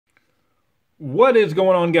What is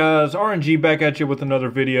going on, guys? RNG back at you with another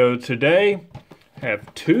video. Today I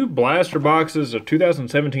have two blaster boxes of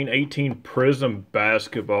 2017-18 Prizm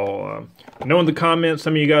Basketball. I know in the comments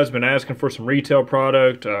some of you guys have been asking for some retail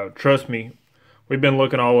product. Trust me, we've been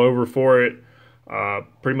looking all over for it.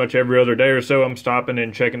 Pretty much every other day or so I'm stopping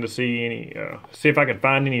and checking to see if I can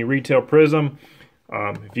find any retail Prizm.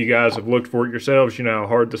 If you guys have looked for it yourselves, you know how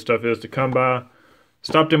hard this stuff is to come by.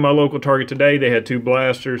 Stopped in my local Target today. They had two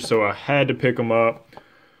blasters, so I had to pick them up.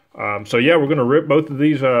 So yeah, we're going to rip both of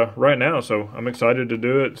these right now, so I'm excited to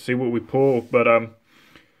do it, see what we pull. But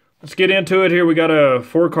let's get into it here. We got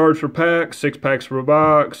 4 cards per pack, 6 packs per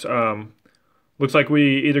box. Looks like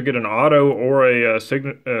we either get an auto or a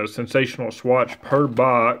sensational swatch per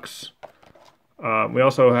box. We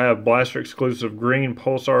also have blaster exclusive green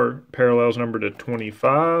Pulsar parallels numbered to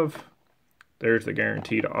 25. There's the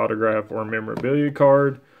guaranteed autograph or memorabilia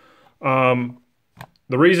card. The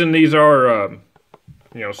reason these are,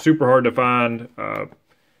 super hard to find,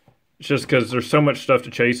 it's just because there's so much stuff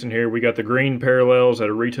to chase in here. We got the green parallels at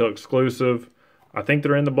a retail exclusive. I think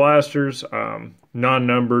they're in the blasters,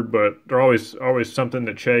 non-numbered, but they're always something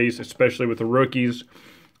to chase, especially with the rookies,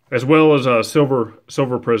 as well as silver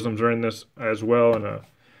Prizms are in this as well, and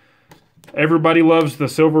everybody loves the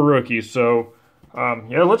silver rookies. So.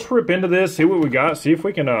 Yeah, let's rip into this, see what we got, see if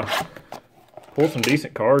we can pull some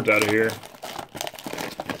decent cards out of here.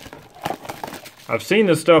 I've seen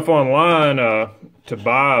this stuff online to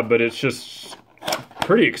buy, but it's just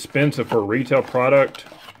pretty expensive for a retail product.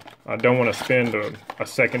 I don't want to spend a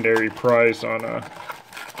secondary price on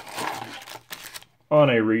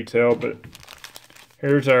a retail, but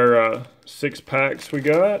here's our 6 packs we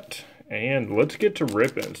got, and let's get to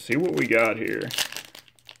ripping, see what we got here.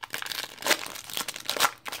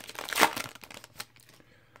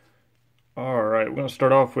 Alright, we're going to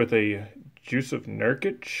start off with a Jusuf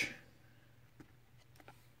Nurkic.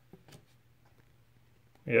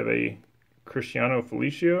 We have a Cristiano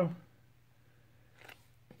Felicio.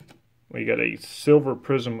 We got a silver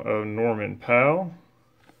Prizm of Norman Powell.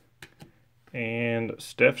 And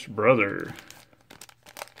Steph's brother.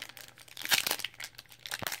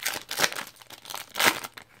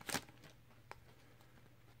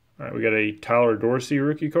 Alright, we got a Tyler Dorsey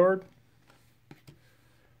rookie card.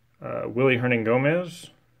 Willie Hernan-Gomez.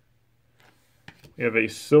 We have a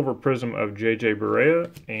silver Prizm of J.J.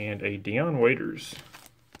 Barea and a Dion Waiters.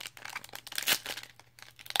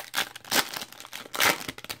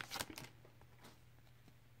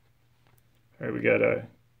 All right, we got a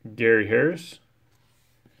Gary Harris.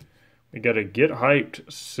 We got a Get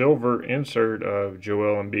Hyped silver insert of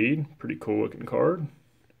Joel Embiid. Pretty cool looking card.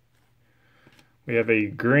 We have a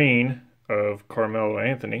green of Carmelo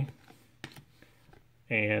Anthony.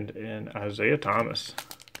 And an Isaiah Thomas.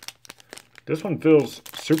 This one feels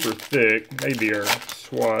super thick. Maybe our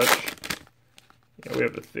swatch. Yeah, we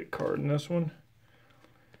have a thick card in this one.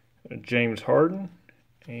 A James Harden.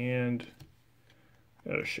 And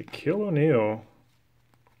got a Shaquille O'Neal.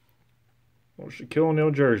 Little Shaquille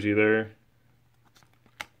O'Neal jersey there.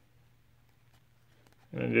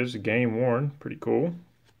 And it is a game worn. Pretty cool.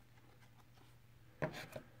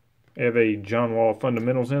 I have a John Wall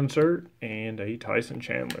Fundamentals insert and a Tyson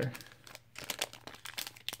Chandler.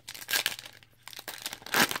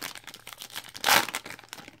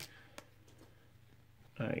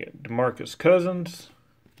 I got DeMarcus Cousins.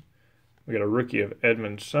 We got a rookie of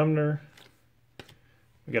Edmund Sumner.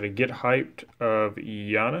 We got a Get Hyped of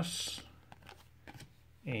Giannis.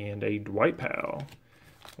 And a Dwight Powell.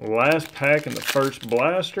 Last pack in the first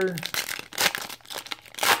blaster.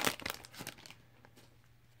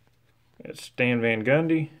 It's Stan Van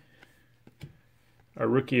Gundy, a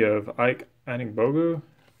rookie of Ike Anigbogu,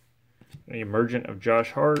 an emergent of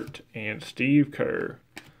Josh Hart, and Steve Kerr.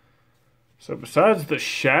 So besides the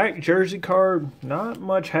Shaq jersey card, not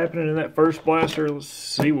much happening in that first blaster. Let's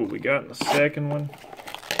see what we got in the second one.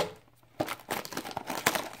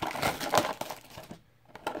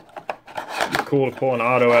 It'd be cool to pull an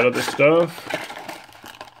auto out of this stuff.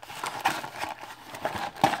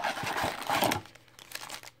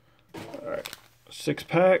 6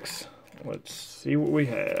 packs. Let's see what we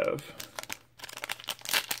have.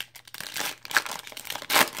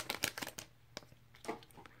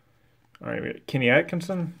 All right, we got Kenny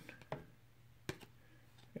Atkinson.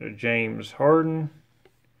 Got a James Harden.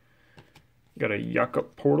 Got a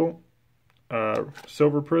Jakob Poeltl,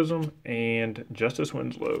 silver Prizm, and Justice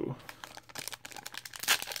Winslow.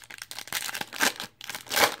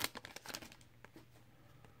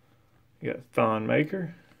 You got Thon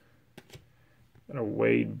Maker. Got a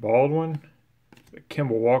Wade Baldwin, the Kemba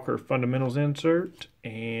Walker Fundamentals insert,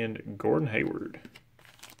 and Gordon Hayward.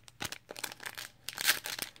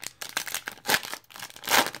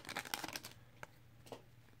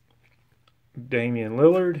 Damian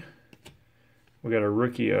Lillard. We got a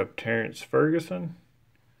rookie of Terrence Ferguson.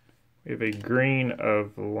 We have a green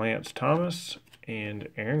of Lance Thomas and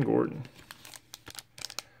Aaron Gordon.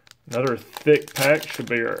 Another thick pack should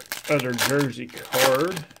be our other jersey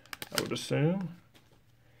card, I would assume.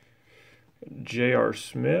 J.R.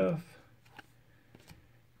 Smith.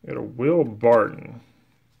 We got a Will Barton.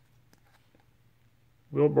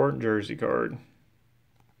 Will Barton jersey card.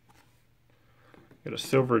 Got a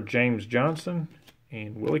silver James Johnson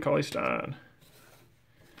and Willie Cauley-Stein.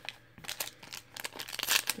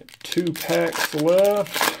 2 packs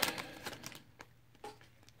left.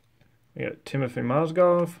 We got Timothy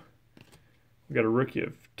Mozgov. We got a rookie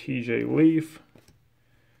of TJ Leaf.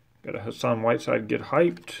 Got a Hassan Whiteside Get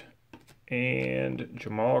Hyped. And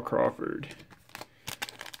Jamal Crawford.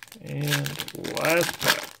 And last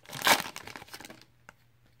pack.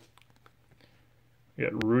 We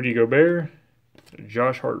got Rudy Gobert. A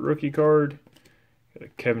Josh Hart rookie card. Got a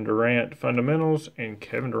Kevin Durant fundamentals and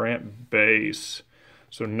Kevin Durant base.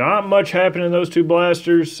 So not much happened in those 2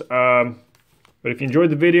 blasters. But if you enjoyed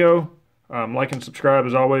the video, like and subscribe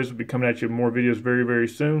as always. We'll be coming at you with more videos very, very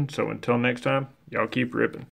soon. So until next time, y'all keep ripping.